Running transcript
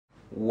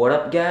What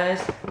up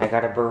guys, I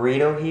got a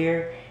burrito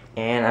here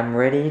and I'm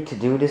ready to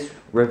do this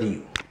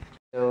review.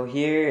 So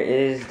here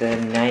is the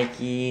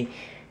Nike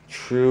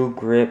True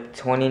Grip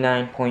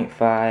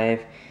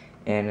 29.5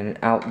 and an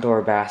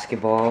outdoor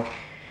basketball.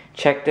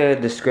 Check the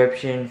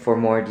description for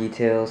more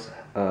details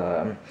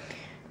of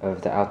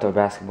the outdoor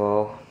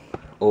basketball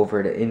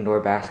over the indoor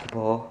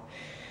basketball.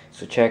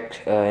 So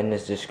check in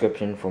this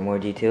description for more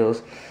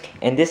details.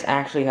 And this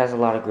actually has a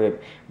lot of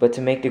grip, but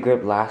to make the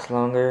grip last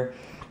longer,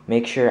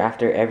 make sure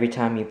after every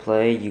time you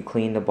play, you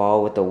clean the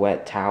ball with a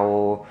wet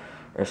towel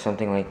or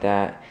something like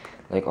that,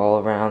 like all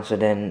around, so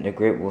then the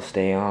grip will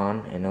stay on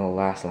and it'll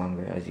last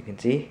longer. As you can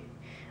see,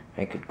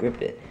 I could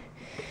grip it.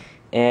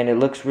 And it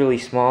looks really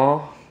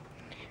small,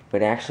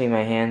 but actually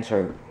my hands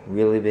are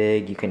really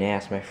big. You can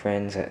ask my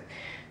friends at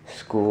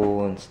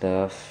school and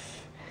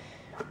stuff.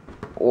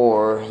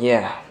 Or,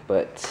 yeah,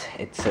 but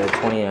it's a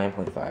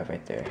 29.5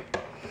 right there.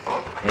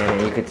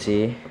 And you could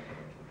see.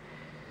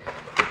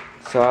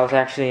 So I was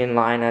actually in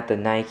line at the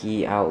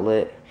Nike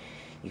outlet.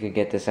 You could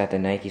get this at the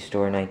Nike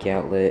store, Nike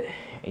outlet,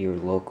 your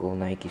local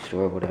Nike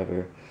store,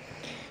 whatever.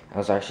 I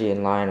was actually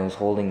in line. I was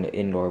holding the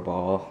indoor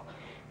ball,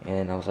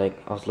 and I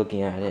was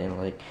looking at it and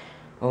like,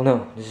 oh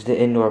no, this is the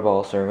indoor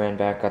ball. So I ran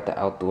back, got the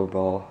outdoor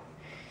ball.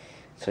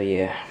 So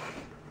yeah,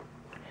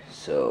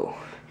 so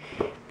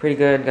pretty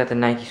good. Got the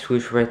Nike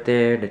swoosh right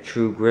there, the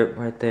True Grip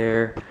right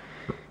there,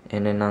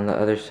 and then on the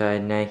other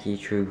side, Nike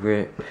True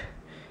Grip,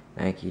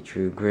 Nike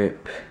True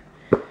Grip.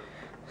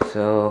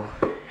 So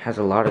has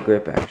a lot of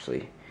grip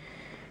actually.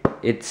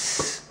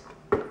 It's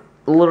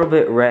a little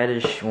bit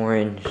reddish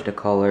orange, the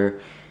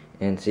color,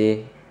 and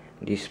see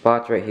these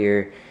spots right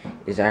here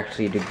is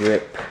actually the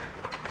grip.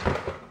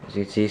 As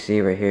you can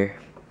see right here,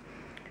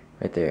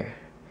 right there.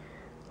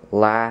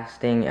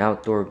 Lasting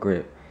outdoor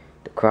grip.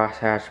 The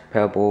crosshatch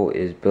pebble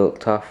is built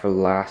tough for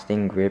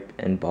lasting grip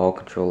and ball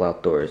control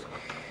outdoors.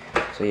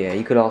 So yeah,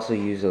 you could also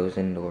use those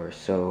indoors.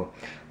 So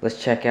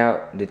let's check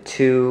out the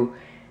two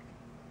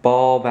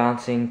ball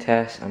bouncing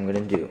tests I'm gonna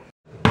do.